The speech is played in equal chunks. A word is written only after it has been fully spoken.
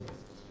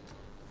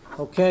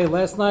Okay,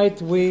 last night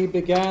we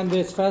began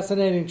this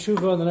fascinating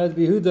tshuva on the Ned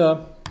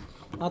Yehuda.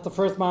 Not the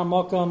first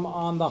ma'amakam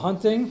on the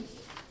hunting.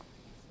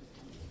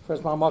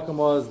 First ma'amakam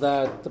was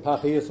that the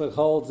Pachi Yisrael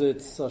holds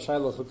its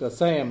Shailah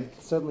Chukasayim.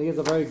 Certainly is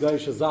a very goy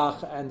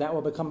shazach, and that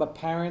will become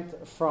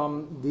apparent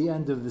from the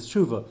end of this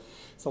tshuva.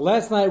 So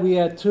last night we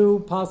had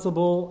two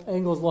possible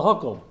angles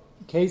lahakol.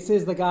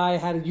 Cases the guy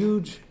had a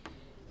huge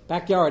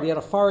backyard. He had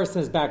a forest in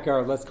his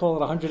backyard. Let's call it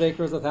 100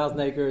 acres, 1,000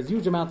 acres,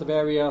 huge amount of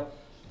area.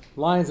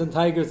 Lions and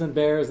tigers and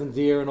bears and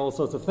deer and all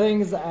sorts of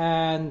things,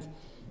 and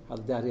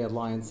he had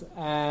lions,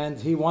 and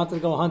he wanted to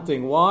go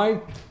hunting.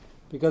 Why?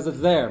 Because it's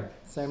there.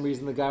 Same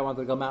reason the guy wanted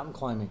to go mountain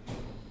climbing.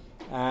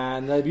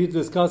 And the Rebbe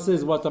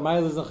discusses what the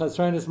milas and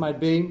chesronis might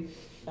be,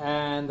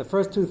 and the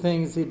first two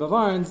things he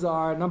bavarns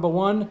are, number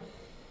one,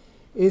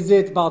 is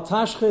it bal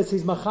tashchis,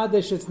 he's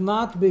machadesh, it's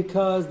not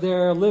because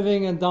they're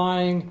living and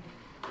dying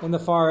in the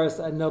forest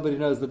and nobody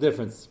knows the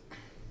difference.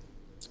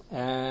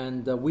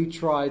 And we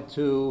tried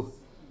to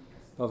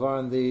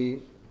on the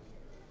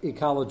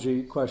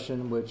ecology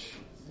question, which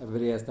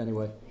everybody asked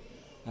anyway,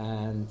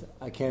 and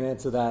I can't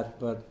answer that,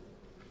 but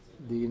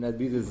the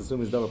Nadbidas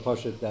assume is double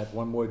pashut that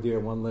one more deer,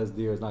 one less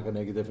deer is not going to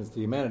make a difference to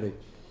humanity,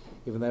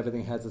 even though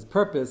everything has its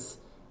purpose.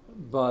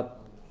 But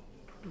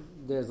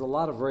there's a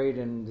lot of rate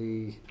in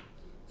the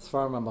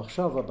Sfarim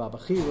HaMachshava,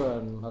 Babachira,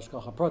 and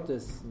Hashgacha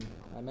Pratis.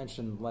 I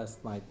mentioned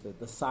last night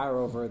the sire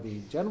over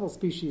the general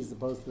species as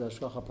opposed to the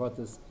Hashgacha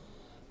Pratis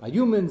by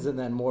humans, and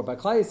then more by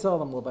Klai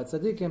Yisrael and more by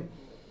Tzadikim.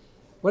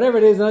 Whatever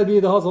it is,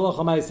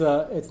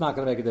 it's not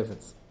going to make a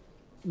difference.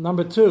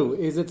 Number two,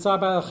 is it Tzar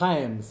Ba'al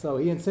Chaim? So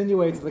he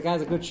insinuates that the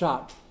guy's a good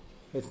shot.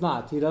 It's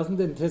not. He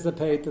doesn't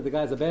anticipate that the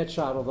guy's a bad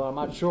shot, although I'm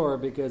not sure,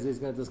 because he's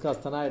going to discuss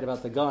tonight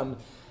about the gun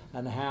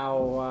and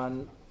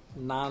how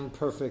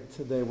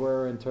non-perfect they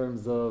were in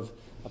terms of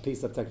a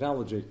piece of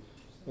technology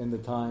in the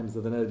times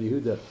of the Ned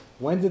Yehuda.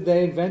 When did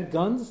they invent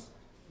guns?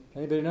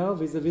 Anybody know?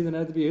 Vis-a-vis the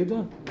Ned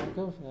Yehuda?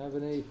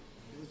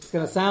 It's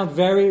going to sound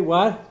very,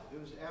 what?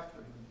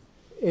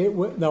 No, it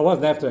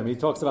wasn't after him. He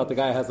talks about the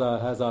guy has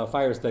a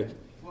fire stick.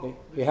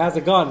 He has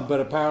a gun, but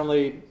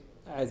apparently,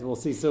 as we'll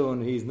see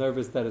soon, he's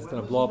nervous that it's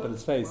going to blow up in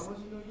his face.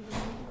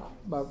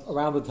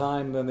 Around the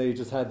time when they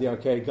just had the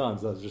arcade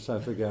guns, I was just trying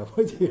to figure out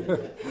what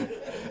year.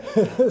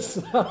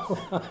 So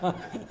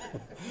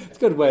it's a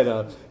good way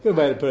to put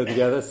it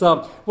together.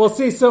 So we'll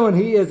see soon.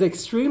 He is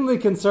extremely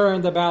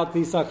concerned about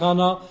the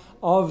sakana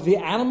of the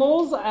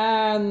animals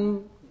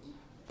and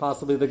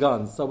possibly the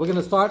guns. So we're going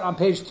to start on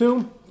page 2,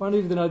 in front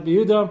of the Ned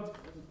Yehuda.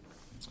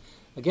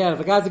 Again, if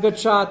the guy's a good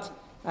shot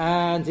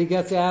and he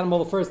gets the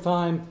animal the first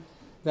time,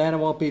 then it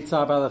won't be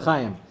Tzar Ba'al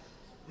Chaim.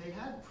 They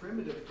had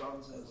primitive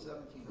guns in the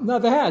 1700s. No,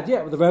 they had,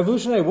 yeah. The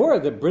Revolutionary War,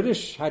 the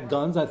British had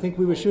guns. I think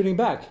we were shooting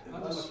back.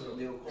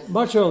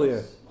 Much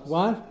earlier.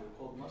 What?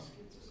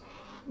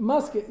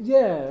 Musket,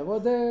 yeah. Well,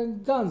 they're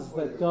guns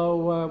that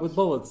go with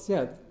bullets,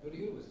 yeah.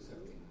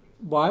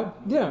 Why?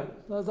 Yeah.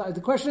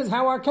 The question is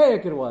how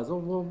archaic it was.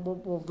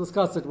 We'll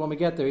discuss it when we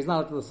get there. He's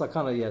not at the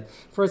sakana yet.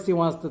 First, he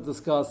wants to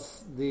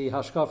discuss the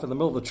hashkaf in the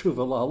middle of the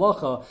tshuva, la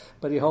halacha,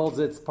 but he holds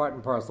its part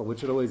and parcel,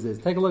 which it always is.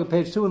 Take a look at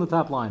page 2 in the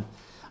top line.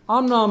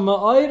 Amna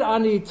ma'oid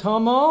ani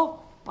tama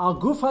al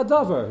guf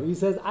hadavar. He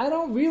says, I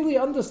don't really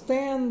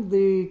understand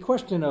the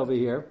question over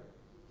here.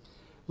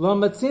 Lo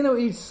matzino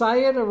ich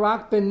sayed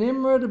rak ben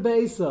nimrod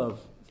beisav.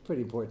 It's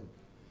pretty important.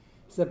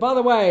 He said, by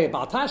the way,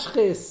 Bal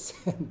Tashchis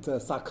and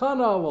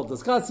Sakana, we'll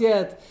discuss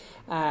yet,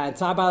 and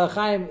Tzar Ba'al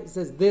Chaim,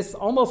 says this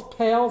almost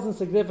pales in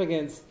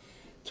significance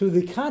to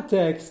the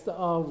context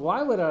of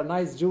why would a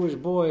nice Jewish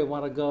boy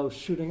want to go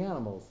shooting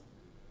animals?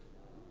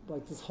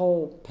 Like this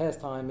whole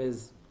pastime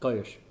is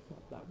goyish.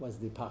 That was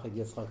the Pachid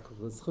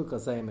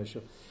Yitzchak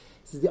issue.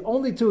 This is the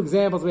only two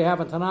examples we have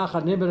in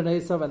Tanakh, Nimrod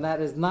and Esav, and that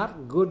is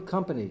not good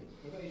company.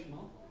 What about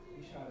Ishmael?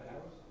 He shot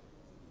arrows?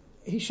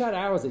 He shot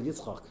arrows at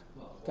Yitzchak.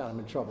 Got him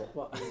in trouble.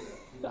 Well,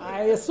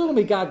 I assume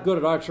he got good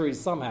at archery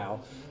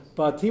somehow,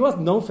 but he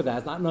wasn't known for that.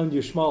 It's not known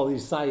Yishmael,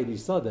 Yisayid,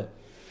 Yisodeh.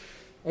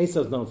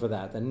 Esav's known for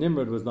that, and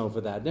Nimrod was known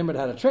for that. Nimrod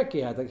had a trick. He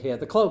had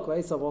the cloak.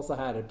 Esav also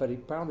had it, but he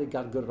apparently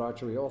got good at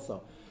archery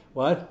also.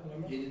 What?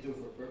 He didn't do it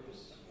for a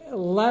purpose.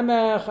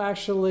 Lamech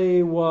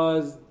actually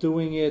was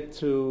doing it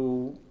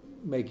to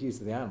make use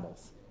of the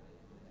animals.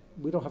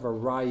 We don't have a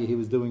raya. He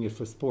was doing it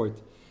for sport.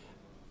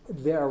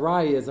 There are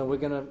rayas, and we're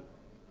going to,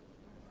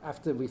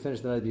 after we finish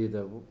the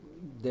idea,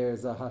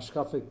 there's a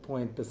hashkafic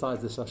point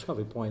besides this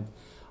hashkafic point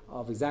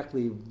of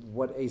exactly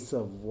what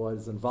Esav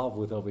was involved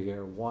with over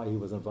here, why he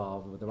was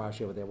involved with the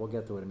Rashi over there. We'll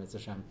get to it in Mitzvah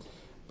Shem.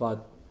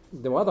 But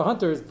there were other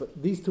hunters,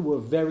 but these two were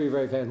very,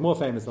 very famous, more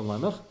famous than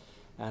Lamech,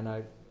 and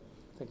I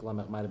think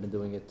Lamech might have been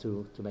doing it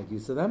to make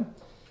use of them.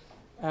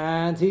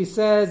 And he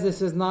says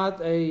this is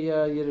not a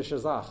Yiddish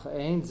azach.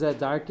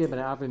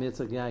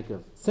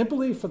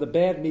 Simply for the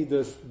bad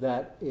midas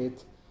that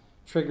it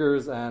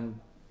triggers,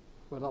 and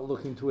we're not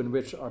looking to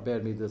enrich our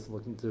bad midas,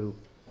 looking to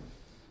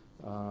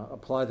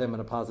apply them in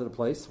a positive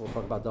place. We'll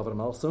talk about David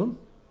Melch soon.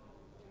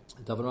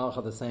 David Melch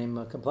had the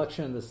same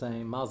complexion, the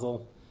same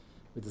mazel.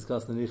 We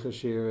discussed the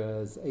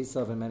Nichashir as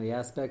Esav in many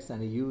aspects,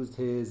 and he used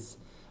his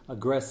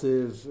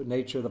aggressive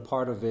nature, the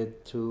part of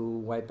it to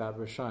wipe out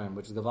Rishayim,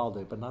 which is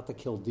Gavaldi, but not to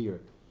kill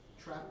deer.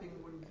 Trapping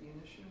wouldn't be an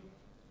issue?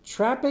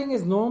 Trapping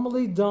is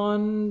normally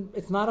done,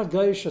 it's not a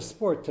Gaisha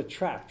sport to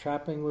trap.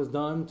 Trapping was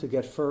done to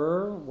get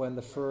fur when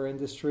the fur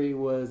industry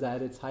was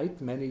at its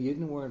height. Many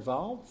Yidden were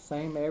involved.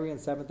 Same area in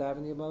 7th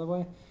Avenue, by the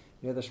way,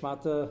 near the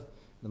Shmata, in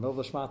the middle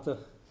of the Shmata.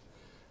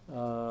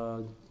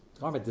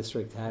 Garment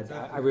district had,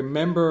 I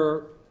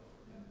remember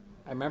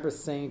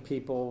seeing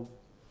people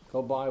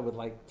go by with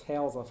like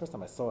tails. The first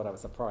time I saw it, I was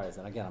surprised.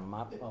 And again, I'm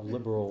not a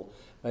liberal,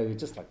 but he was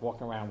just like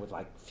walking around with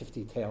like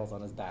 50 tails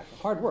on his back.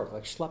 Hard work,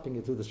 like schlepping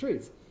it through the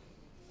streets.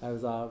 I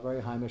was a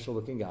very high-mishal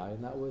looking guy,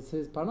 and that was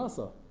his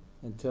parnasa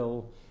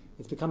until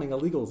it's becoming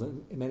illegal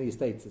in many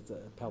states. It's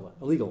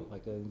illegal.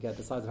 Like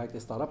besides the fact they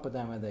start up with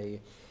them and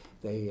they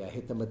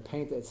hit them with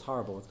paint, it's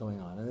horrible what's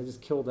going on. And they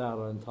just killed out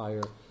an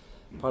entire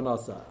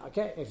parnasa.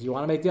 Okay, if you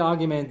want to make the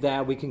argument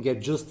that we can get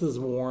just as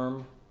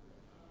warm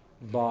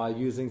by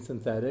using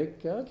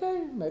synthetic,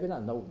 okay, maybe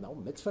not. No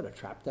mitzvah to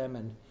trap them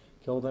and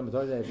kill them.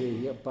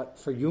 But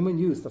for human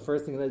use, the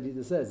first thing that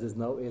Jesus says is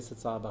no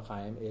isatzah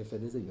b'chaim if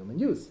it is a human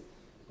use.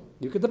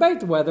 You could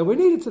debate whether we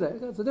need it today.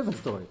 That's a different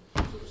story.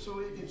 So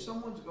if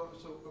someone's going,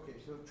 so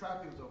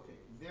trapping's okay.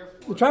 Therefore,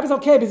 the trap is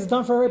okay because it's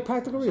done for a very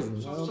practical reason.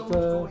 So if someone's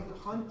going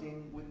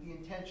hunting with the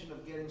intention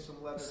of getting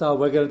some leather. So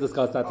we're going to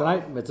discuss that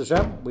tonight. Mitzvah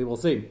Shem, we will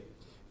see.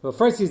 Well,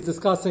 first he's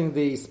discussing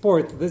the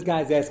sport. This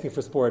guy's asking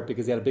for sport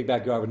because he had a big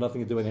backyard with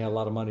nothing to do and he had a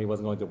lot of money. He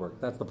wasn't going to work.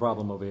 That's the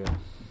problem over here.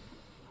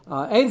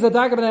 As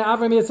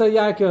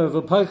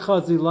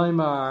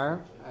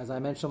I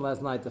mentioned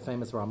last night, the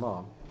famous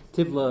Ramah.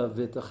 Tivla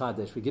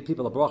v'tachadish. We give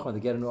people a bracha when they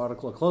get a new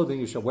article of clothing.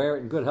 You should wear it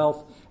in good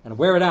health and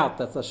wear it out.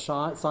 That's a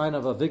sign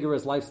of a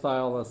vigorous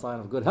lifestyle, a sign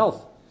of good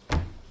health.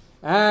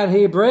 And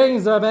he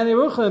brings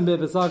Rabbeinu Ruchim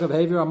b'besag of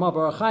Havi Ramah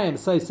Barachayim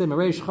say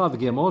Simareish Chav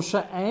Gimel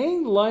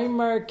she'ain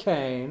loimer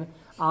kain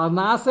al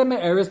nase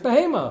me'eris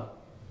behema.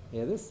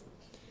 Hear this?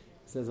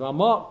 He says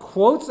Ramah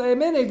quotes a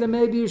minig that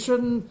maybe you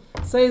shouldn't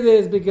say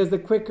this because the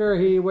quicker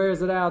he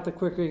wears it out, the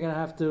quicker you're going to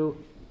have to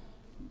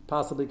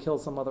possibly kill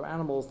some other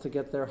animals to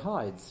get their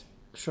hides.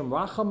 Shum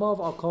Rachamov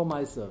al Kol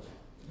Maisav.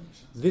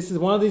 This is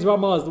one of these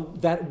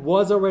Ramahs that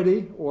was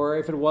already, or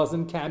if it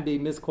wasn't, can be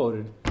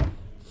misquoted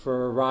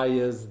for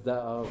rayas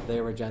of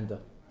their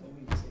agenda.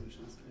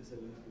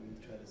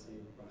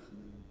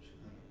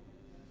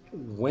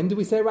 When do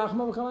we say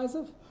Rachamov al Kol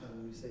Maisav?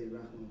 When we say Rachamov al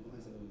Kol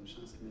Maisav, if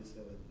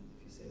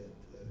you say that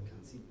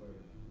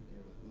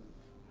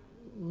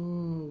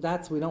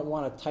that's, we don't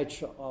want to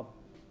touch up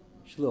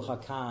Shluch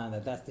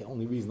HaKan, that's the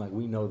only reason like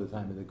we know the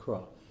time of the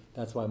Krah.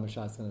 That's why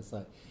Moshe's going to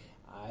say.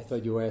 I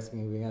thought you were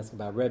asking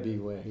about Rebbe,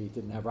 where he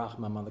didn't have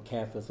Rachmam on the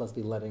calf. It was supposed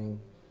to be leading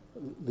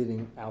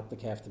out the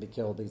calf to be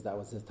killed because that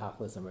was his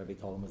tachlis, and Rebbe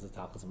told him it was his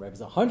tachlis, and Rebbe's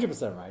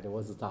 100% right. It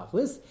was his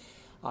tachlis.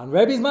 On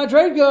Rebbe's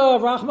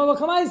Madrega, Rachmam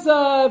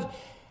V'Kamaisav,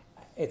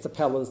 it's a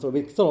pella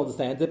story. We still don't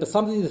understand it, but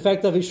something to the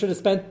effect of he should have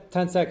spent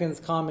 10 seconds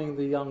calming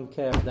the young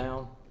calf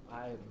down.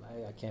 I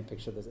can't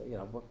picture this.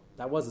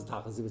 That was his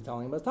tachlis he was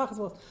telling him, but his tachlis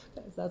was,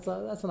 that's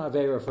an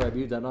Avera for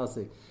Rebbe Yudah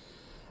Nasi.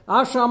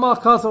 On this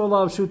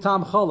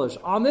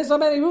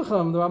Ameni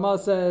Rucham, the Ramah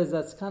says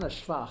that's kind of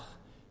shvach.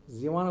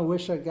 You want to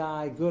wish a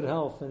guy good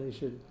health and he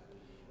should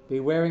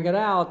be wearing it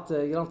out.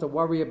 You don't have to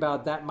worry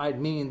about that might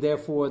mean,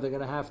 therefore, they're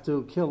going to have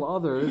to kill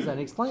others. And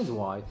he explains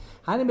why.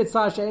 They have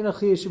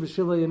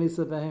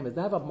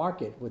a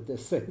market with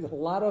this. There's a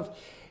lot of,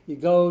 you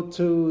go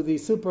to the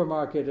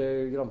supermarket,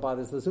 or you don't buy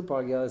this in the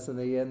supermarket,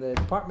 in the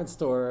department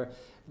store.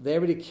 They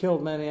already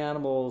killed many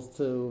animals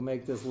to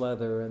make this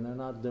leather, and they're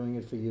not doing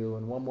it for you.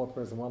 And one more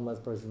person, one less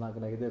person is not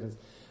going to make a difference.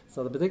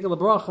 So the particular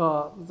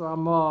bracha,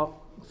 Ramah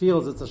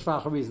feels it's a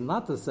shvach reason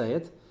not to say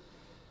it.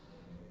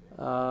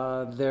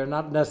 They're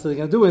not necessarily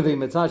going to do anything.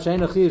 The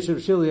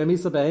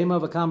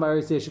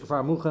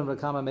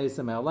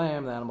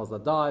animals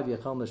that die,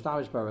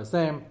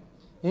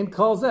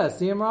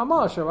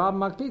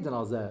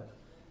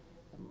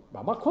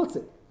 Ramah quotes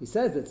it. He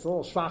says it's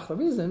all shvach the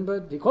reason,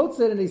 but he quotes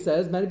it and he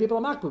says many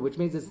people are makbid, which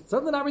means it's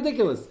certainly not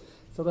ridiculous.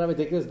 Certainly not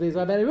ridiculous because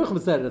Rabbeinu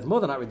Ruchim said it. It's more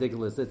than not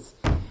ridiculous. It's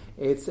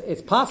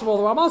possible.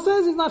 The Ramah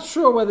says he's not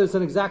sure whether it's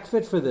an exact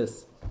fit for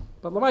this.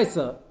 But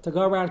Lamaisa, to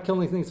go around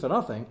killing things for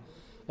nothing,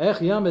 Ech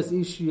yamis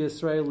ish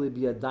Yisraeli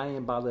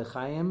biyadayim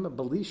balechayim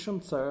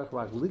belishum tzarech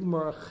rak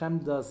ligmor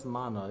chemdas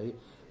manoi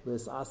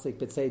lis asik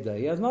b'tzeda.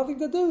 He has nothing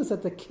to do. It's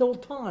at the kill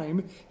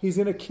time he's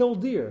going to kill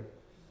deer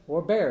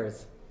or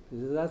bears.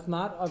 That's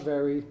not a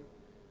very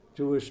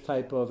Jewish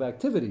type of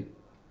activity.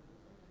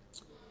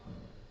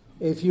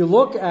 If you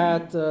look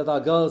at the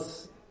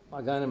Agos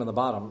Aganim on the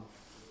bottom,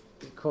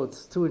 it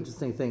quotes two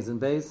interesting things in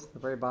Beis, the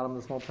very bottom of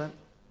the small print.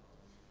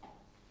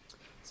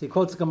 So he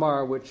quotes a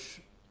Gemara,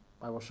 which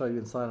I will show you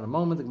inside in a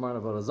moment, the Gemara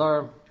of Avodah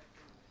Zarah,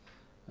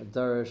 a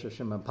Darish, a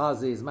Shimon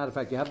Pazi. As a matter of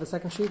fact, you have the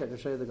second sheet? I can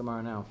show you the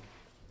Gemara now.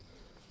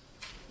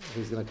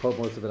 He's going to quote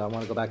most of it. I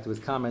want to go back to his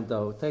comment,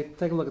 though.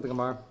 Take a look at the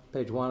Gemara,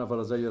 page 1 of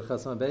Avodah Zarah,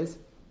 Yud Beis.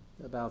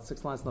 About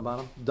 6 lines on the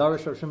bottom.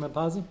 Darish of Shimon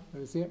Pazi.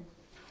 Let me see it.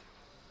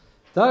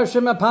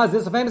 Darshim Apaz,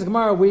 this is a famous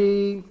Gemara.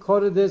 We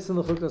quoted this in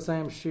the Chukah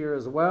Sam Shir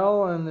as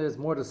well, and there's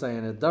more to say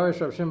in it.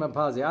 Darish Rav Shimon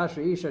Pazi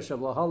Ashri Isha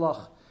Shabla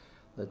Halach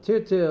the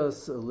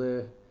Tirtios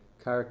Le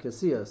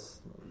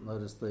Karakasias.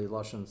 Notice the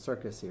Lashon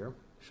circus here.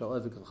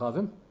 Shalevik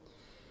Chavim.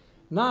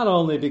 Not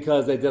only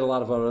because they did a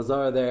lot of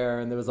Avodah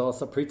there, and there was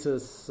also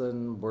Pritzis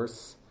and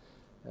worse,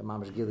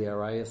 Mamash Gili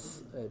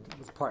Arayas. It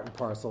was part and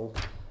parcel.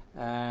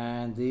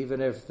 And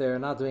even if they're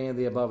not doing any of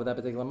the above at that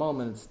particular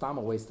moment, it's still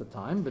a waste of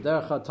time. But there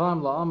are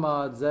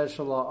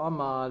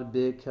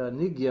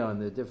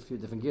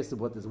different guesses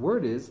of what this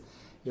word is.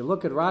 You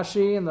look at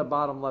Rashi in the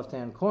bottom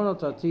left-hand corner,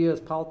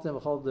 Tortillas,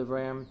 Paltim, Chol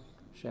Devram,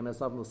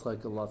 Shemes Lav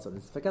L'Schayk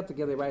L'Latzon. Forget to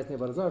get the Rise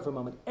Nevar for a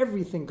moment.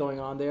 Everything going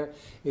on there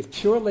is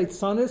pure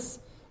Leitzonis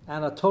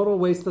and a total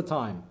waste of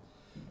time.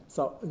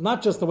 So,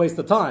 not just a waste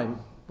of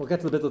time. We'll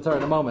get to the bit of Torah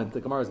in a moment.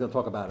 The Gemara is going to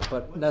talk about it.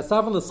 But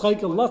Nesav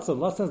L'Schayk L'Latzon.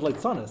 Latzon is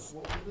Leitzonis.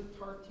 What were the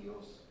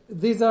Tartios?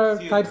 These are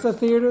types of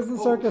theaters and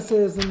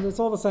circuses, and it's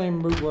all the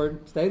same root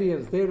word.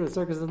 Stadiums, theaters,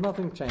 circuses,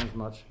 nothing changed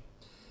much.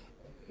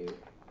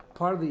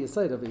 Part of the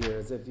aside over here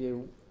is if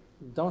you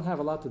don't have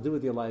a lot to do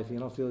with your life, you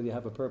don't feel you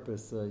have a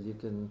purpose, you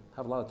can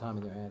have a lot of time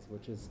in your hands,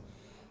 which is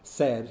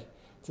sad,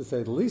 to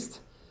say the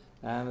least.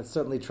 And it's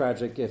certainly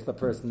tragic if the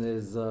person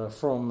is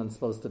from and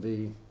supposed to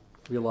be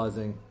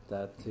realizing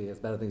that he has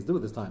better things to do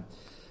with his time.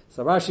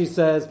 So Rashi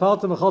says, so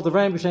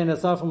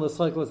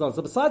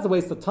besides the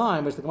waste of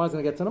time, which the Gemara is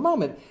going to get to in a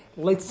moment,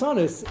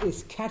 Leitzonis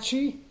is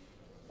catchy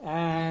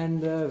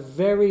and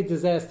very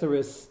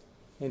disastrous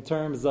in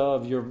terms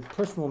of your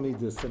personal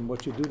midas and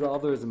what you do to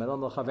others, and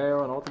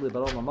ultimately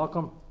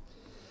Makom.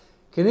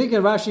 Kenig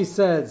and Rashi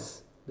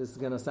says, this is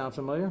going to sound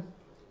familiar,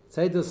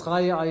 so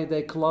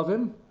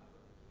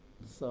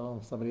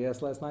somebody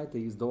asked last night, they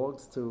use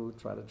dogs to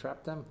try to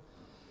trap them.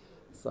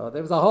 So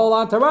there was a whole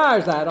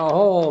entourage, that a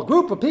whole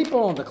group of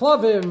people, and the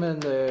Klavim,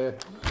 and the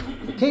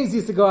kings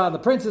used to go out, and the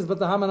princes, but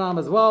the Hamanam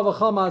as well.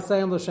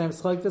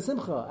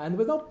 And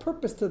with no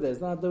purpose to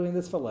this, not doing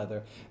this for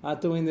leather,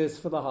 not doing this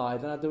for the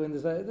hide, not doing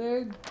this.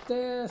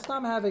 They're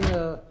stop having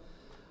a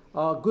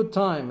good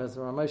time. As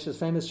Ramesh's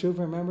famous Shuv,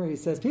 remember, he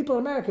says, people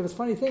in America, it's a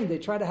funny thing, they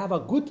try to have a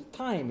good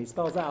time. He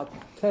spells out,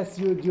 Tes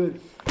Yud Yud.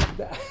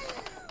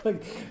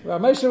 Like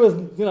Ramesh was,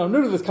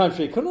 new to this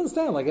country. Couldn't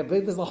understand. Like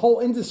there's a whole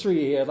industry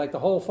here, like the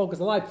whole focus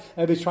of life.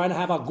 Everybody's trying to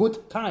have a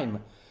good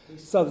time.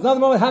 So there's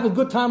nothing wrong with having a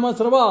good time once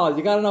in a while.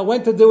 You got to know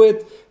when to do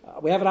it.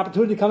 We have an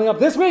opportunity coming up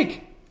this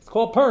week. It's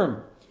called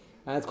Perm,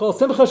 and it's called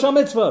Simcha Shal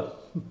Mitzvah.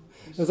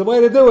 There's a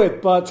way to do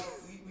it, but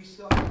we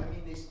still.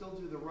 They still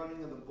do the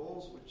running of the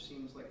bulls, which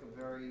seems like a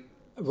very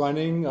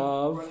running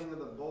of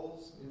the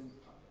bulls.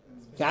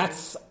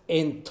 That's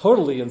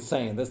totally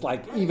insane. That's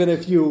like even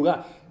if you.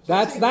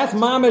 That's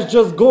mama's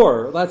just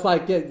gore. That's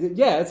like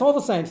it's all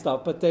the same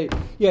stuff. But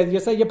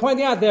you're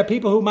pointing out there are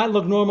people who might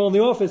look normal in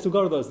the office who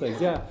go to those things.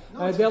 Yeah,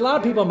 there are a lot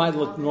of people who might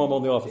look normal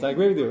in the office. I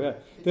agree with you. Yeah,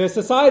 there's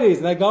societies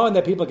and they go and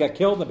there people get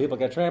killed and people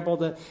get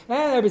trampled and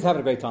everybody's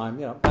having a great time.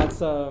 That's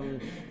that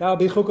would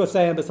be chukah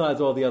saying besides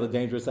all the other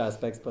dangerous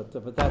aspects. But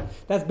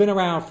that's been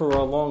around for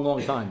a long,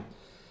 long time.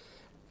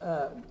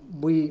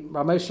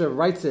 Ramesha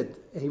writes it,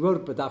 he wrote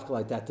it B'dafka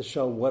like that to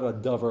show what a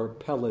dover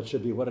pellet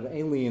should be, what an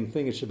alien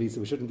thing it should be,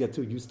 so we shouldn't get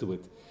too used to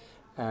it.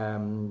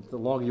 The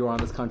longer you're on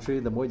this country,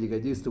 the more you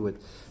get used to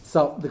it.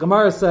 So the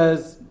Gemara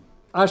says,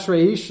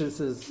 Ashreish,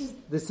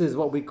 this is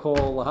what we call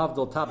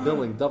Lahavdol top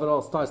billing. David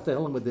all starts to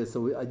him with this,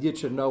 so a yid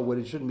should know what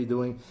he shouldn't be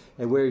doing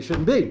and where he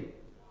shouldn't be.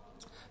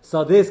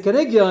 So this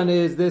Kenigyon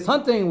is this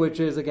hunting, which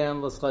is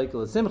again l'schayk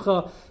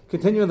l'simcha.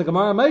 Continuing the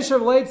Gemara,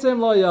 Meishav leitzim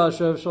lo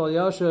yashav shal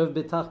yashav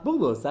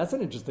b'tachbulus. That's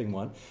an interesting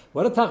one.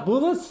 What are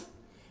tachbulus?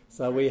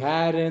 So we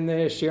had in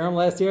the Shirim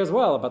last year as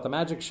well about the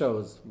magic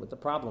shows. With the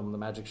problem, the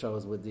magic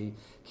shows with the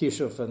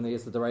kishuf and the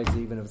Yisad,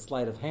 even if it's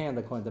sleight of hand,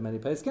 according to many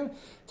peskim.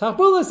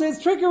 Tachbulus is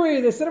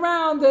trickery. They sit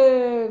around.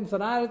 They're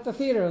not at the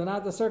theater. They're not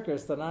at the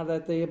circus. They're not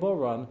at the bull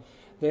run.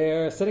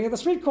 They're sitting at the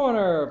street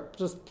corner,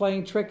 just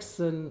playing tricks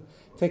and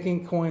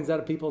taking coins out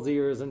of people's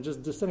ears and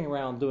just sitting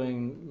around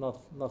doing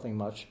nothing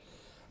much.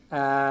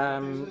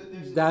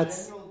 There's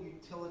that's a general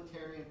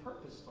utilitarian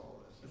purpose to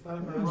all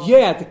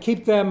this. To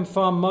keep them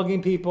from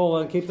mugging people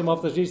and keep them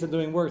off the streets and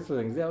doing worse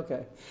things. Yeah,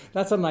 okay.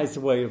 That's a nice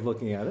way of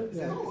looking at it.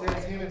 Yeah,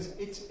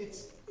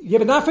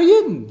 but not for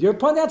Yidden. You're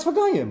pointing out for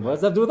Goyim. What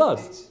does that have to do with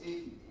us?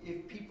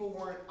 If people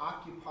weren't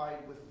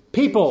occupied with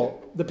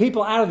the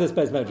people out of this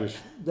Beis Medrash,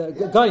 the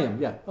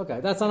Goyim, okay,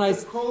 that's a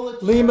nice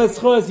limas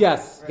chuz.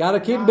 Yes, got to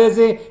keep them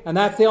busy, and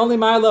that's the only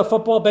mile of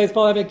football,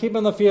 baseball. Having keep them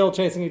in the field,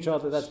 chasing each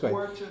other. That's great.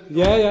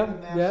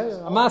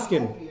 I'm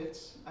asking,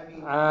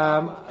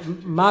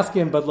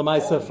 masking, but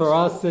lemaisa for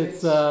us,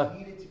 it's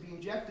needed to be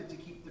injected to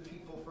keep the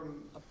people from.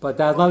 But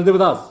that has nothing to do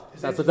with us.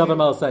 That's what David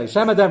Mel say.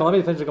 Shema Dema. Let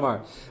me finish the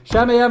Gemara.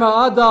 Shema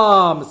Yema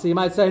Adam. So you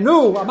might say,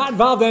 no, I'm not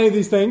involved in any of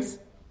these things.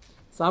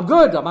 So I'm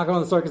good. I'm not going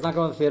to the circus, not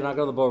going to the theater, not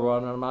going to the bull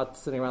run, and I'm not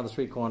sitting around the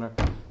street corner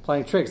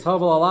playing tricks.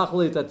 Hovel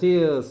alachli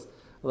tatiyas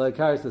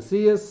lekaris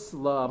asiyas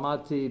la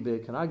amati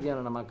bekanagyan,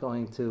 and I'm not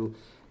going to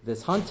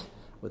this hunt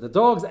with the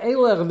dogs.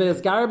 Eiler vis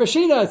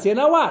garabashinas. You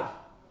know what?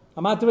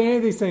 I'm not doing any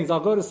of these things.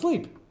 I'll go to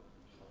sleep.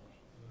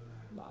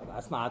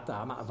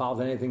 I'm not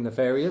involved in anything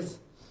nefarious.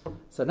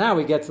 So now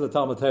we get to the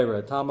Talmud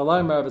Torah. Talmud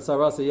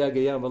Torah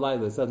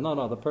says,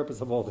 no, the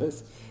purpose of all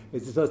this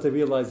is you're supposed to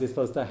realize you're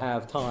supposed to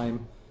have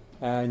time,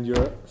 and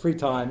your free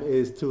time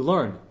is to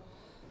learn.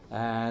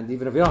 And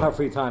even if you don't have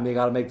free time, you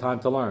got to make time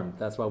to learn.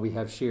 That's why we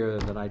have Shir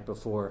the night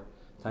before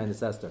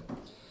Tainus Esther.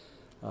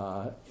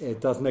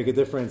 It does make a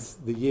difference.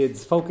 The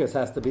Yid's focus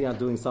has to be on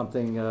doing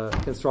something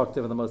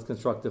constructive, and the most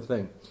constructive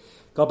thing.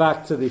 Go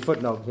back to the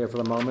footnote here for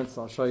the moment,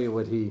 so I'll show you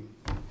what he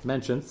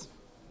mentions.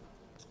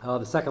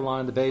 The second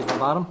line, the base at the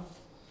bottom.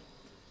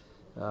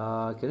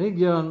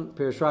 Kenigyon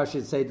Pirish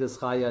Rashi say this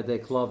chaya de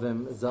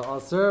klovim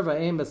za'aser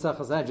va'im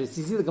b'sechas hadris.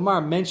 You see, the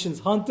Gemara mentions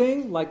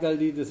hunting, like the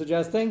lead is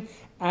suggesting,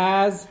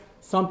 as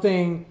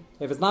something.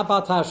 If it's not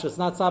batash, it's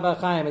not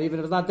sabach chaim, and even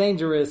if it's not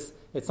dangerous,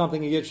 it's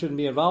something a yid shouldn't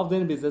be involved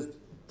in because it's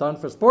done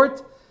for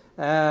sport,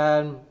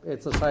 and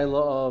it's a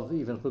shayla of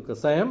even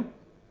chukasayim.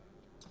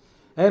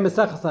 Hey,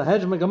 b'sechas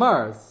hadris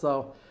Gemara.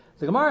 So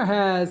the Gemara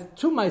has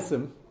two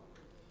maisim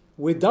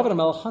with David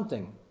HaMelech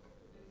hunting.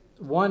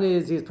 One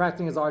is he's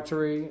practicing his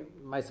archery,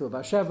 Ma'aseh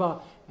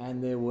B'Sheva,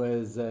 and there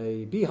was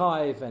a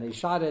beehive, and he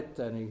shot it,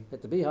 and he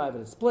hit the beehive,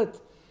 and it split.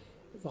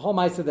 The whole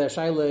Ma'aseh there,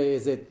 Shaila,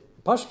 is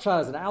it Pashut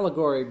is an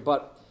allegory,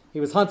 but he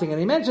was hunting, and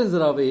he mentions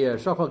it over here.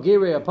 Shofar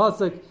Giri, a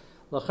pasuk,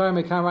 L'cher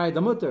Mikarai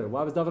Damuter.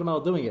 Why was David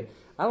HaMelech doing it?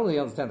 I don't really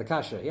understand the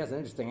kasha. He has an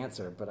interesting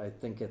answer, but I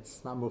think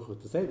it's not muchut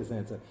to say this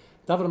answer.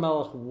 David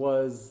HaMelech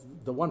was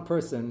the one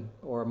person,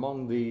 or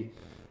among the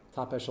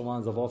top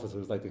echelons of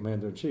officers, like the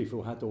commander-in-chief,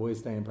 who had to always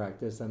stay in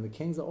practice, and the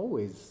kings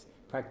always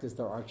practiced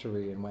their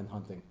archery and went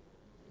hunting.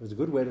 It was a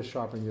good way to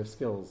sharpen your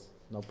skills,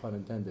 no pun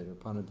intended, or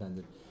pun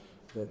intended.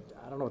 But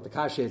I don't know what the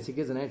kasha is. He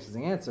gives an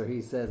interesting answer.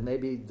 He says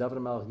maybe David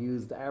HaMelech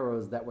used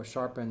arrows that were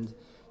sharpened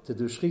to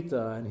do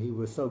shchita, and he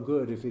was so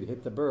good, if he'd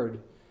hit the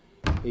bird,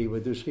 he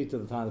would do shchita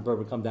the time the bird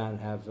would come down and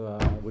have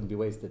wouldn't be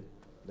wasted.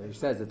 He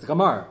says it's a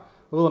Gemara.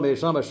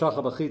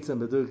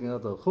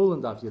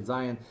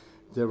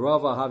 The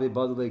Rava Havi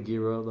Badale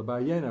Gira, the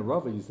Baryena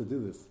Rava used to do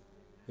this.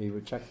 He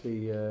would check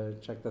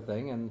the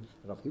thing, and I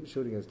don't know if he was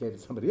shooting or gave it to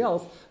somebody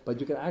else, but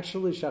you could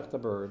actually check the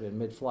bird in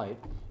mid-flight.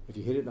 If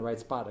you hit it in the right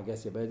spot, I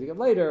guess you're better to get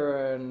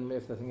later, and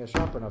if the thing is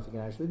sharp enough, you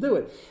can actually do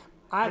it.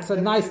 It's a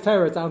nice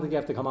terrace. I don't think you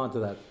have to come on to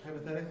that.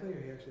 Hypothetically,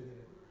 or he actually did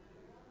it?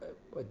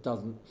 It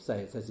doesn't say.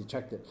 It says he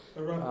checked it.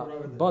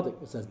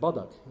 It says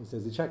Badak. He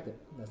says he checked it.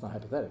 That's not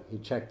hypothetical. He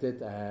checked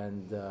it,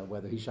 and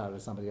whether he shot it or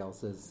somebody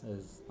else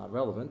is not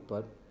relevant,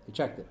 but he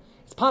checked it.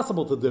 It's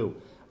possible to do.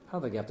 I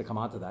don't think you have to come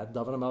on to that.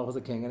 David HaMelech was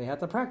a king, and he had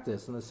to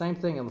practice. And the same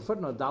thing in the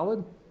footnote,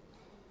 Dalid.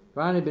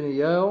 Rani ben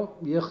Yo,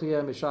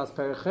 Yichya Mishas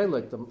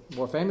Perichelik, the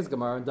more famous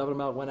Gemara, and David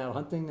HaMelech went out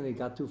hunting, and he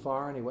got too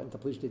far, and he went into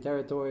Plishti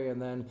territory, and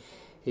then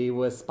he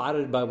was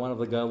spotted by one of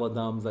the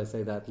Galadams, I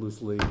say that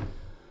loosely,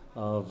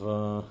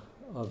 of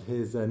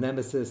his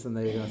nemesis, and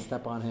they're going to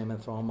step on him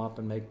and throw him up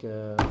and make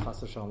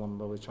Chas Shalom,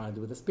 what he was trying to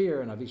do with a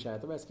spear, and Avishai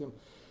had to rescue him.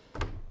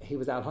 He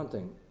was out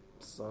hunting.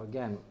 So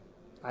again,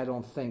 I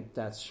don't think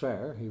that's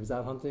fair. He was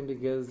out hunting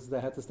because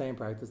they had to stay in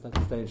practice, they had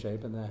to stay in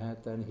shape,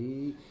 and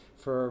he,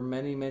 for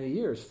many, many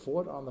years,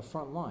 fought on the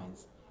front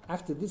lines.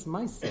 After this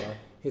Maisa,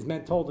 his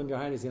men told him, Your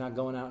Highness, you're not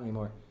going out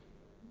anymore.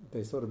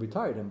 They sort of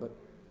retired him, but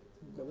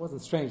it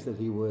wasn't strange that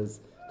he was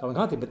going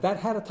hunting. But that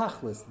had a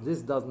tachlis.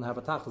 This doesn't have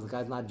a tachlis. The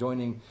guy's not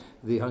joining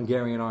the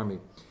Hungarian army.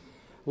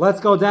 Let's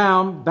go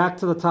down, back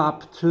to the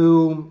top,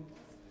 to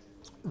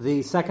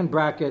the second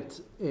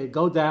bracket.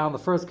 Go down the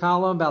first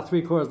column, about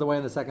 3/4 of the way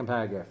in the second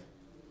paragraph.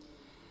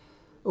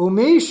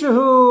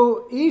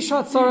 Umishahu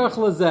isha tzarech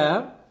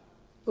lazeh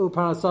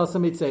uparnasasa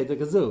mitzeda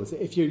gazu.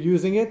 If you're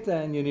using it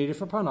and you need it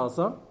for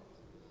parnasa,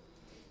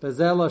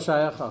 bezel lo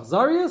shayach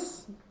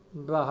achzarius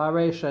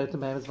b'harei shayt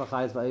mehemes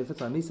v'chayis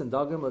v'ayifetz amis and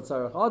dagim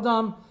l'tzarech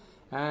adam,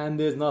 and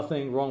there's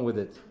nothing wrong with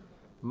it.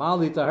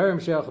 Mali taherim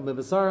sheachal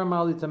b'besarim,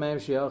 mali tameim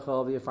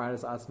sheachal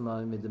v'yafarnas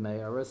asma midmei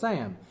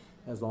arasayim.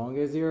 As long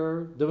as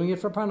you're doing it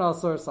for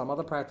parnasa or some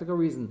other practical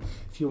reason.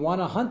 If you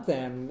want to hunt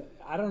them,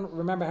 I don't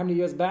remember how many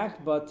years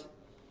back, but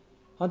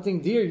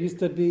hunting deer used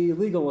to be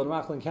legal in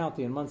Rockland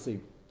County in Muncie.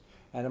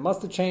 And it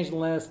must have changed in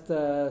the last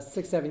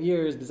 6-7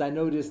 years because I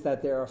noticed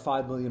that there are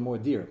 5 million more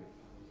deer.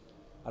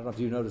 I don't know if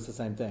you noticed the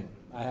same thing.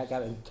 I had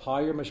got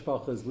entire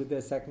mishpachas with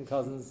their second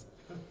cousins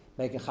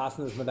making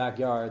chasnas in the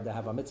backyard. They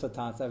have a mitzvah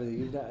tans,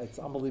 everything. It's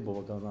unbelievable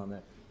what goes on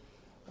there.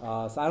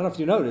 So I don't know if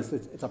you noticed,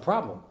 it's a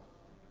problem.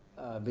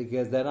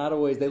 Because they're not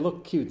always, they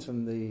look cute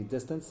from the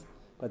distance,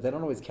 but they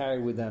don't always carry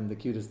with them the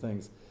cutest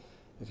things,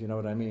 if you know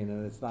what I mean.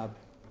 And it's not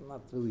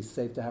really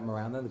safe to have them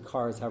around. Then the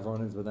cars have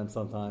run-ins with them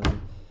sometimes.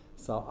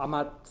 So I'm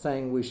not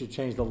saying we should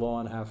change the law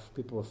and have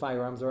people with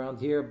firearms around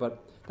here,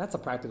 but that's a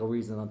practical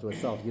reason unto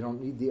itself. You don't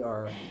need you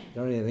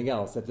don't need anything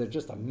else. If they're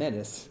just a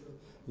menace,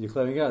 you're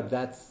clearing out,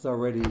 that's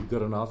already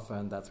good enough,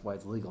 and that's why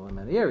it's legal in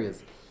many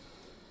areas.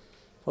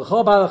 So the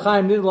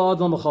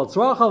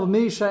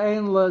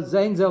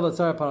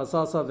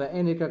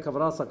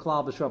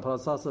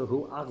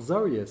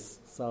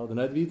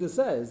Nadvita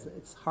says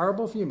it's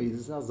horrible for you. This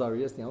is not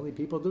Zarius. The only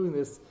people doing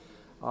this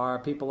are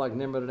people like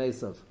Nimrod and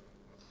Esav.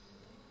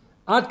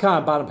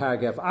 Adkan, bottom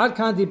paragraph.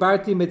 Adkan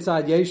dibarti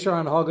mitzad yeshar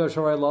and hogo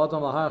shorei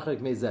lodom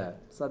lahachik mizeh.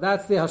 So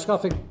that's the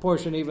hashkafic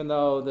portion, even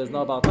though there's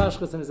no Baal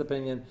Tashchis in his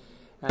opinion.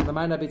 And there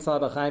might not be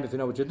tzad b'chaim if you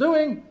know what you're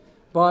doing,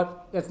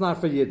 but it's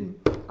not for Yidden.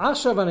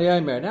 Ashav and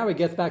Ayamer. Now he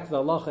gets back to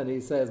the halacha and he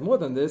says, more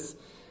than this,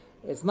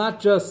 it's not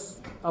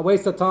just a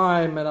waste of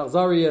time and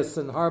achzarius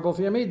and horrible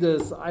for your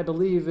midas. I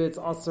believe it's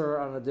usher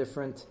on a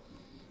different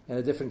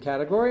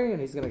category,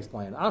 and he's going to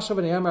explain. Ashav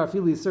and Ayamer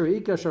afili suri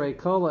ika sharei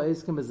kola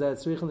eskim bezed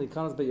tzrichen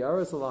likanas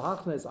beyaris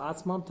alahachnes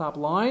atzmam, top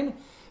line,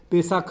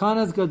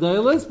 bisakanas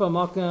gadelis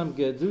b'makam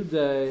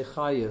gedude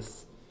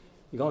chayis.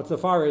 You go into the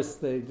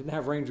forest, they didn't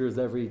have rangers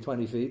every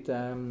 20 feet.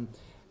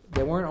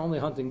 They weren't only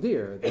hunting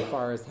deer. The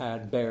forest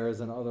had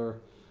bears and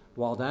other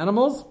wild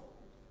animals.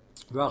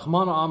 This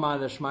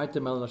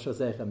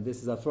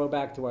is a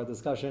throwback to our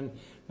discussion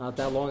not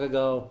that long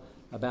ago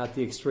about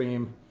the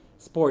extreme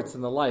sports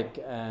and the like,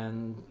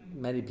 and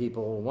many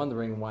people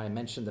wondering why I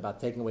mentioned about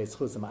taking away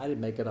schusim. I didn't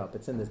make it up.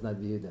 It's in this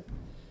Nad Yehuda.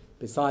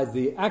 Besides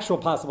the actual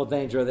possible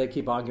danger, they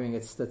keep arguing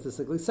it's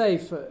statistically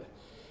safe.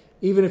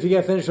 Even if you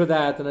get finished with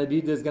that, the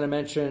Nabid is going to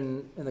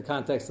mention in the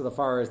context of the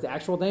forest the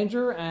actual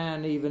danger,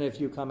 and even if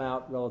you come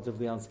out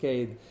relatively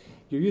unscathed,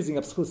 you're using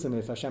up schusim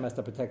if Hashem has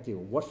to protect you.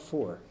 What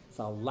for? It's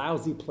a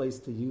lousy place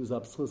to use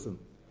up schusim.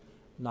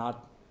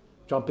 Not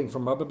jumping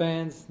from rubber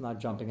bands,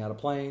 not jumping out of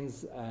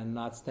planes, and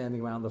not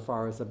standing around the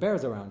forest with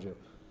bears around you.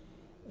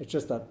 It's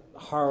just a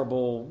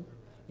horrible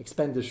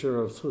expenditure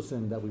of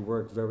schusim that we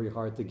work very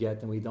hard to get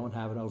and we don't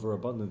have an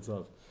overabundance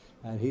of.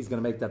 And he's going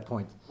to make that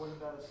point. What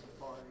about a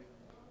safari?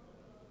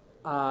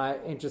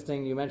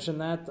 Interesting you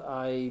mentioned that.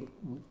 I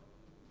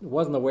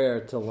wasn't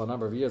aware till a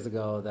number of years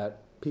ago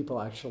that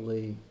people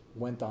actually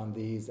went on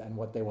these and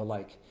what they were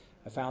like.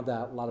 I found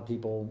out a lot of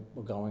people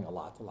were going, a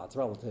lot's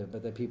relative,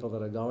 but the people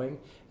that are going,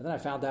 and then I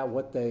found out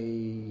what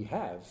they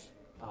have.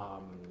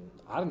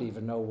 I don't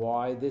even know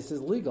why this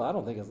is legal. I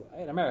don't think it's,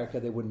 in America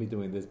they wouldn't be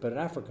doing this, but in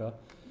Africa,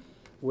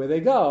 where they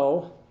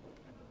go,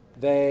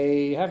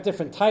 they have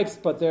different types,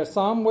 but there's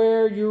some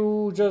where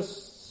you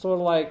just sort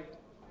of like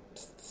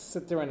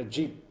sit there in a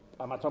Jeep.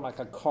 I'm not talking like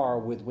a car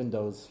with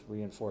windows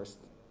reinforced.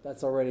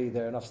 That's already,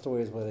 there are enough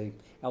stories where the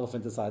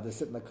elephant decides to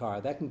sit in the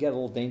car. That can get a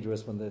little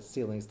dangerous when the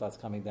ceiling starts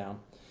coming down.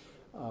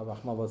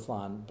 Rahman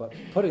al-Islam. But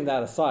putting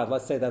that aside,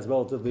 let's say that's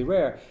relatively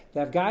rare.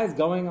 They have guys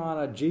going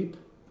on a Jeep,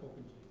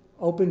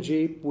 open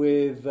Jeep,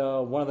 with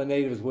one of the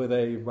natives with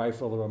a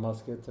rifle or a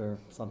musket or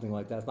something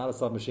like that. It's not a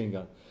submachine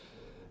gun.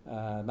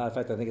 Matter of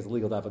fact, I think it's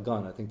illegal to have a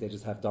gun. I think they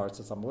just have darts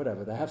or something,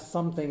 whatever. They have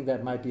something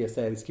that might be a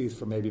sad excuse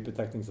for maybe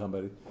protecting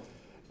somebody.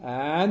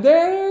 And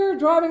they're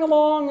driving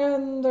along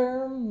and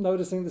they're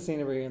noticing the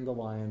scenery and the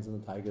lions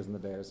and the tigers and the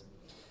bears.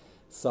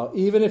 So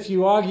even if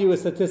you argue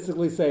it's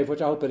statistically safe,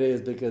 which I hope it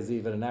is, because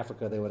even in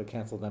Africa they would have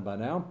canceled them by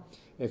now,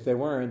 if they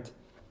weren't,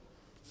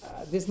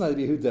 this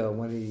Nadi Yehuda,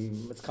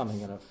 when it's coming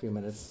in a few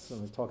minutes,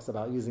 when he talks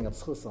about using up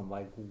schusim,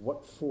 like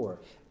what for?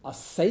 A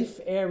safe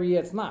area,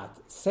 it's not.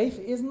 Safe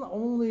isn't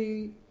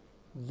only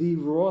the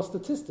raw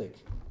statistic,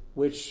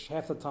 which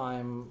half the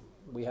time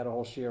we had a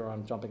whole share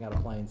on jumping out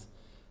of planes.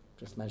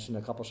 Just mentioned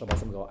a couple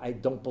Shabbos ago. I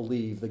don't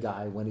believe the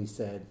guy when he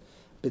said,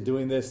 been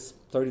doing this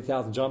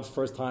 30,000 jumps,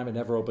 first time it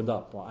never opened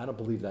up. Well, I don't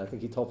believe that. I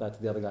think he told that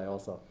to the other guy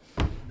also.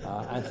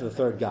 And to the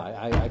third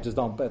guy. I just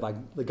don't, but like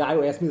the guy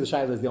who asked me the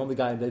shayla is the only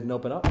guy that didn't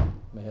open up.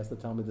 He has to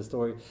tell me the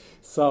story.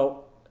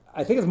 So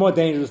I think it's more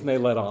dangerous than they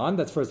let on.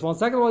 That's first of all. And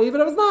second of all,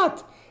 even if it's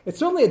not, it's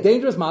certainly a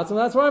dangerous matzah.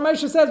 That's why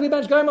Moshe says we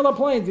bench guys on the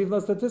planes, even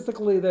though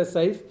statistically they're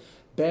safe.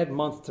 Bad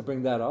month to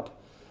bring that up.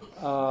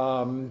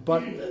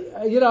 But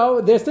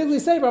they're still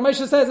safe.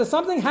 Ramesha says if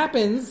something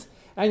happens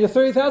and you're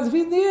 30,000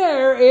 feet in the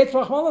air, it's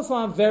Rahman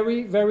al-Islam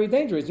very, very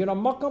dangerous.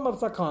 Makam of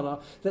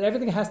sakana, that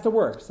everything has to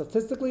work.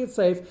 Statistically, it's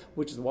safe,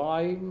 which is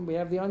why we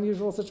have the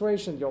unusual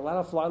situation. You're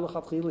allowed to fly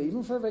l'chatchila,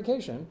 even for a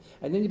vacation,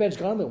 and then you bench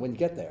gunman when you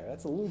get there.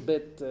 That's a little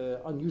bit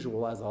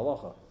unusual as a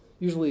halacha.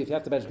 Usually, if you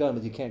have to bench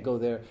gunman, you can't go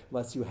there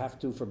unless you have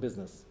to for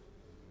business.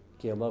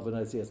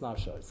 It's not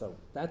sure. So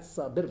that's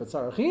a bit of a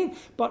tzarachin,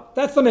 but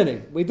that's the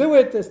meaning. We do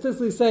it, it's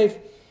statistically safe.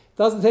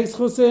 Doesn't take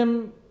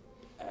schusim.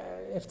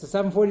 If it's a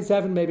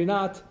 747, maybe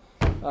not.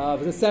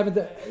 If it's a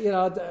 7, you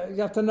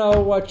have to know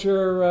what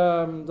your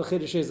the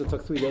chiddush is. It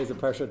took 3 days of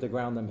pressure to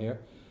ground them here.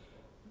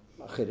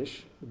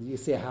 Chiddush. You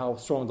see how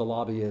strong the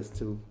lobby is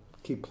to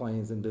keep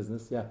planes in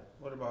business. Yeah.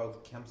 What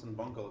about camps and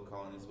bungalow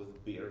colonies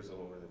with bears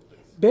all over the place?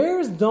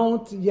 Bears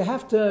don't. You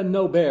have to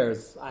know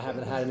bears. I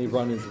haven't had any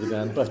run-ins with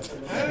them, but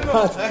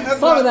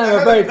some of them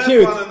are very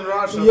cute.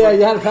 Yeah,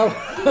 you had a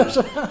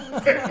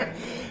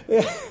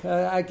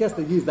yeah, I guess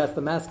they use that's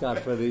the mascot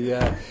for the.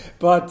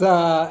 But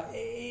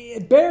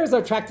bears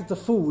are attracted to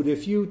food.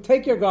 If you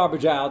take your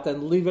garbage out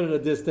and leave it at a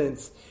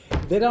distance,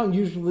 they don't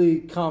usually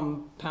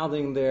come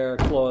pounding their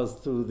claws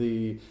through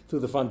the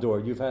front door.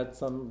 You've had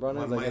some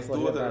run-ins. My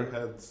daughter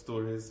had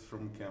stories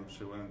from camp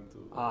she went to.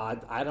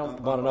 I don't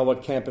want to know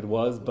what camp it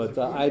was, but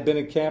I've been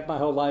in camp my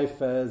whole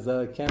life as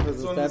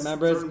campers and staff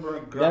members.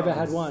 Never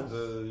had one.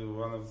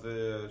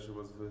 She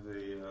was with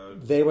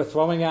they were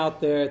throwing out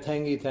their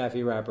tangy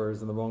taffy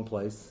wrappers in the wrong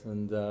place,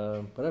 and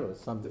whatever.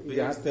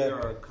 Bears, they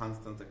are a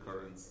constant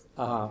occurrence.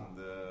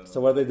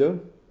 So what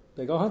do?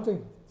 They go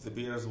hunting. The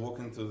bears walk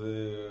into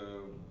the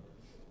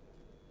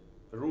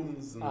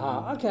rooms. And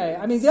okay.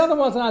 I mean, the other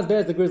ones are not as bad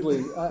as the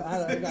grizzly.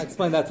 I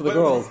explained that to the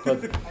girls, but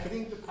I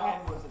think the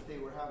problem was that they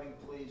were having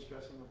plays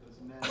dressing up as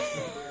men.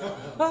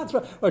 that's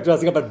right. Or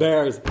dressing up as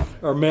bears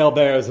or male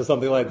bears or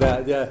something like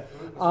that. Yeah.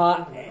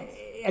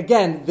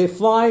 Again, the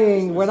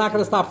flying. We're not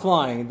going to stop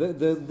flying.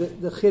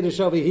 The chiddush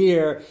over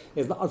here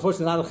is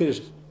unfortunately not a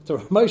chiddush to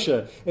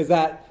Moshe. Is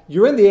that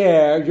you're in the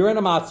air, you're in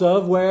a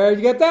matzav where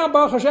you get down,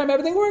 Baruch Hashem,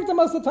 everything works, and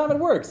most of the time it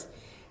works.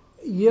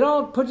 You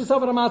don't put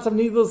yourself in a matzav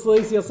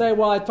needlessly, so you'll say,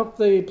 well, I took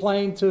the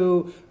plane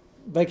to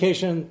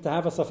vacation to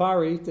have a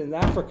safari in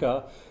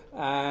Africa,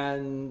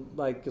 and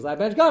because I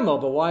bench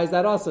Gamo, but why is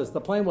that us? The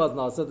plane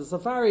wasn't us. So the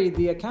safari,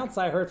 the accounts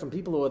I heard from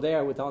people who were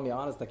there who were telling me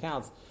honest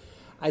accounts,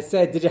 I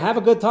said, did you have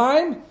a good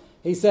time?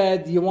 He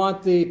said, do you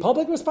want the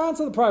public response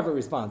or the private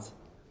response?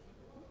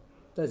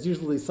 There's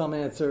usually some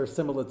answer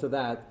similar to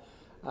that.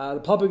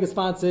 The public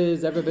response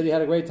is everybody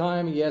had a great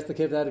time. Yes, the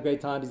kid had a great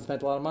time. He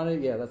spent a lot of money.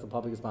 Yeah, that's the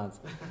public response.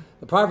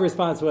 The private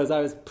response was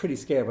I was pretty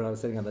scared when I was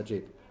sitting on that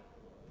Jeep.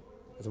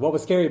 I said, what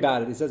was scary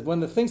about it? He says, when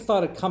the thing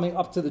started coming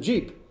up to the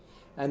Jeep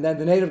and then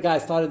the native guy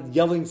started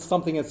yelling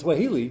something in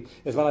Swahili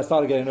is when I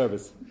started getting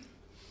nervous.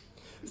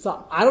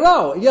 So, I don't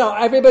know.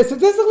 Everybody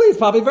statistically is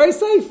probably very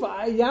safe.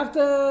 You have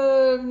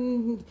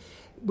to...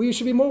 we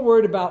should be more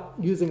worried about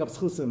using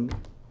abschusim.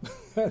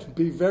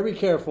 Be very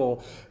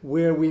careful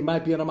where we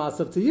might be in a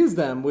masav to use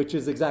them, which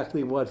is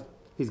exactly what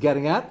he's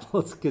getting at.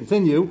 Let's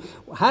continue.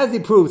 Has he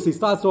proves? He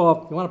starts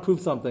off, you want to prove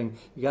something,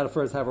 you got to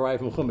first have a raya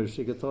from Chumash.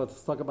 You can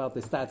talk about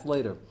the stats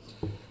later.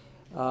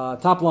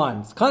 Top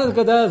lines. It's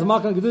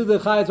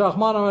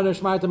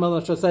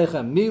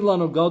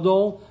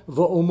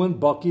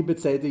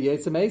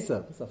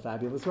a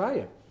fabulous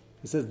raya.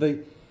 He says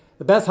the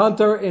best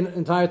hunter in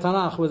entire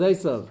Tanakh was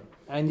Esav.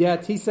 And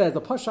yet he says,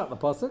 the pashat the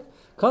pasuk,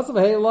 what did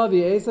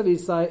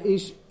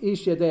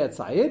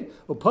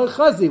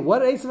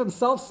Esav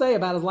himself say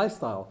about his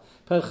lifestyle?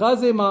 There are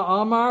many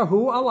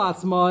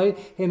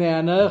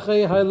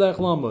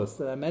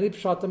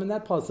pshatim in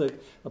that pasuk.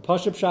 The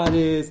pasuk pshat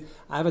is,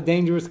 I have a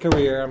dangerous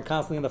career. I'm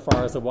constantly in the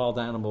forest of wild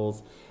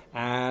animals,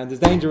 and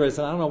it's dangerous,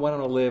 and I don't know when I'm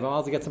going to live. I'm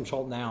about to get some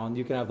shult now, and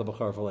you can have the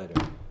bachar for later.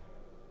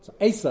 So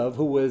Esav,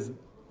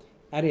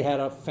 and he had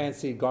a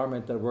fancy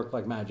garment that worked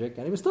like magic,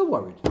 and he was still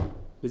worried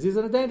because he's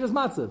in a dangerous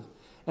matzav.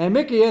 And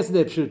Mickey yes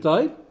the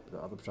pshutai.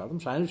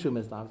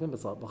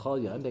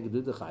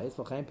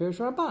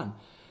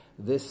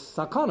 This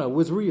sakana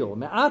was real.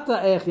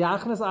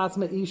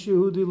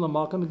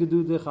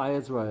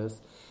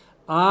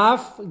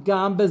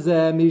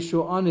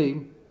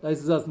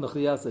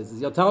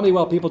 You'll tell me,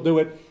 well, people do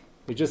it.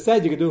 You just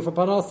said you could do it for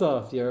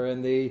panasa. If you're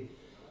in the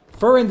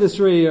fur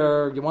industry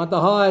or you want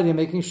the hide, you're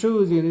making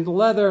shoes, you need the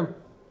leather.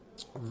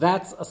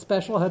 That's a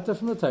special heter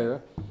from the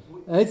Torah.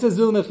 We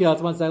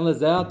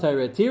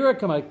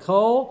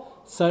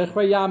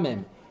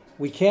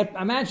can't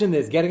imagine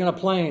this. Getting on a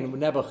plane,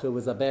 Nebuchadnezzar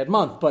was a bad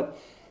month, but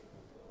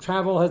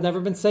travel has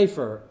never been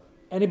safer.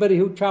 Anybody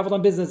who traveled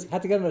on business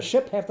had to get on a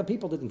ship, half the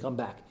people didn't come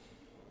back.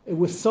 It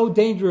was so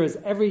dangerous.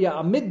 Every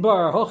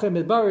midbar,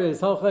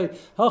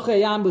 Hoche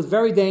Yam was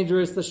very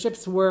dangerous. The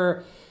ships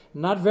were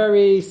not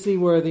very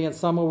seaworthy and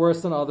some were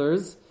worse than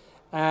others.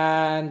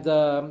 And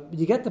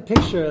you get the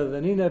picture,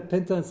 the Nina,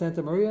 Pinta, and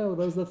Santa Maria,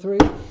 those are the three.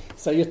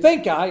 So you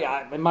think,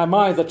 in my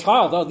mind, as a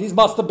child, these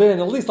must have been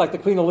at least like the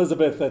Queen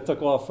Elizabeth that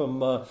took off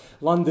from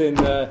London.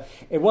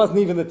 It wasn't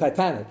even the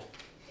Titanic.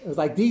 It was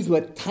like these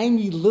were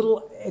tiny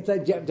little,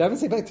 did you ever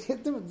see back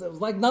then? It was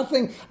like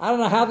nothing. I don't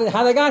know how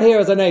they got here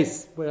as an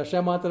ace, when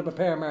Hashem wanted to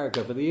prepare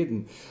America for the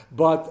Eden.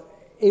 But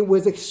it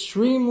was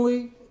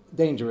extremely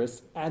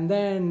dangerous. And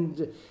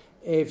then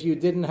if you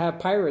didn't have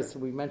pirates,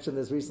 we mentioned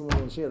this recently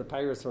in Shia, the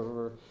pirates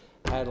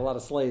had a lot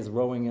of slaves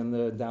rowing in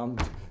the down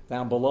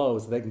below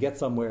so they can get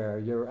somewhere.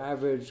 Your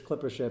average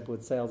clipper ship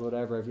with sails or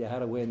whatever, if you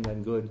had a wind,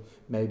 then good,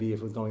 maybe if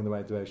it was going in the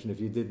right direction. If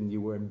you didn't,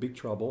 you were in big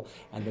trouble.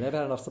 And they never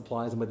had enough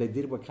supplies, and what they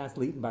did were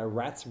constantly eaten by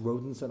rats,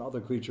 rodents, and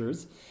other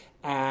creatures.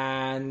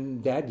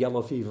 And they had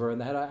yellow fever,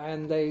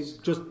 and they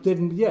just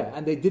didn't,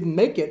 and they didn't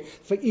make it.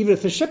 Even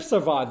if the ship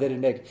survived, they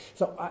didn't make it.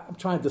 So I'm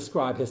trying to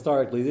describe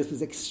historically, this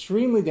was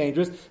extremely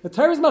dangerous. The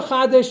Torah is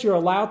machadish, you're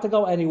allowed to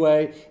go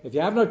anyway. If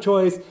you have no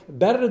choice,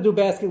 better to do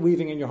basket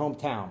weaving in your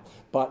hometown.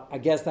 But I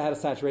guess they had a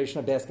saturation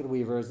of basket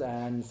weavers,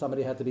 and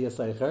somebody had to be a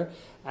seicher.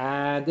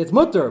 And it's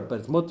mutter,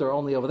 but it's mutter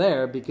only over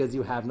there because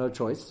you have no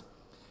choice.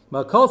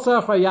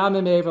 Makolsa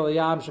Chayamim Ever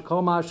Layam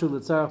Shekoma Shu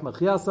Litzarach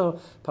Mechiaso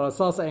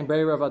Parasasa Ein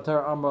Breira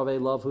Vatar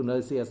Amrove Love Who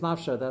Knows He Has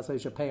Nafsha. That's why you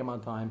should pay him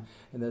on time.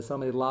 And there's so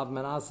many Lav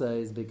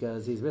Menasses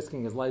because he's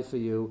risking his life for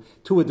you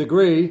to a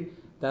degree.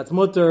 That's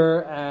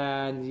mutter,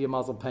 and you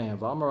must pay him.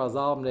 V'amar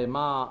Azal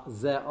Mneima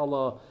Ze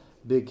Allah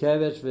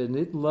B'Kevich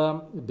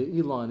V'Nitla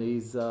B'Elon.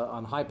 He's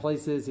on high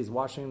places. He's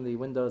washing the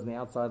windows on the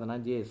outside, the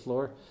 98th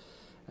floor,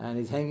 and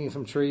he's hanging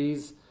from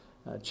trees.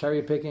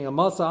 Cherry picking a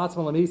masa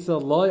atzma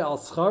lamisa loy al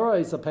schara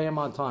is to pay him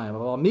on time.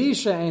 But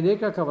misha and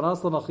ikar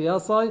kavanas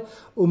lamachiyasai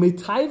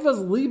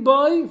umitayvas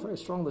libai, very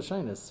strong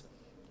lashanis.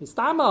 He's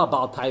tama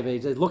about taiva.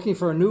 He's looking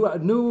for new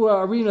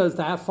arenas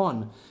to have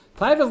fun.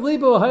 Tayvas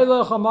libo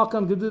haylach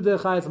hamakam gedude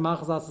chayes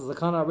machzas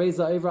zakana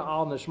reza over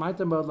al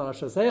neshmaitem bod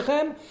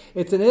lanashasechem.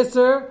 It's an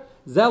iser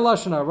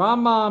zelash and a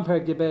Rambam per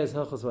gibez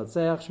hilchos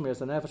vatseach shmir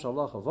sanefesh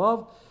Allah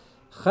chavav.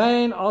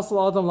 Chain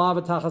also adam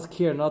lavatachas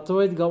kir, not to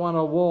it go on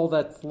a wall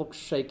that looks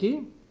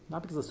shaky,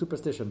 not because of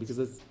superstition, because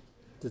it's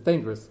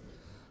dangerous.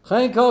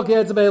 Chain kol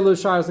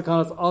kiyetzabelu shar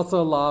sakanas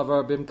also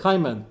lavar bim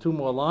kaiman. 2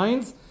 more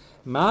lines.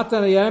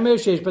 Matan ayamir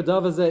sheish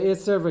b'dav ze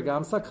iser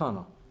v'gam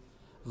sakana.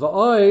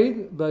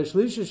 V'oid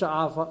b'shlishi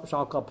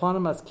shal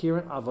kapanim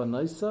maskirin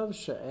avonaisav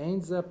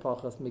she'ein ze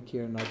pachas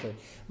mikirin nate.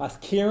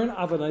 Maskirin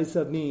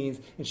avonaisav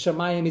means in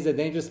Shemayim he's a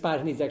dangerous spot.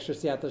 He needs extra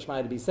siyata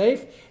Shemayim to be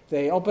safe.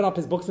 They open up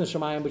his books in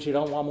Shemayim, which you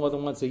don't want more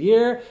than once a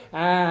year.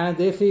 And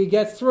if he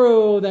gets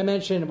through, they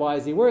mention why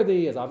is he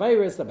worthy? Is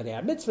Averis? But they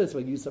have mitzvahs.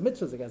 We use some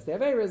mitzvahs against the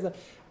Averis.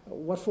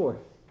 What for?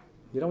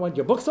 You don't want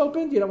your books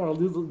opened? You don't want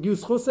to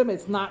use chusim?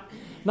 It's not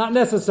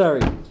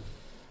necessary.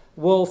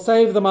 We'll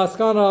save the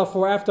maskana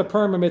for after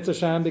Perm and Mitzvah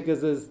Shem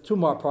because there's 2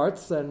 more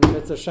parts, and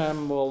Mitzvah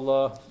Shem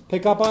will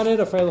pick up on it,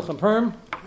 a Freilich and Perm.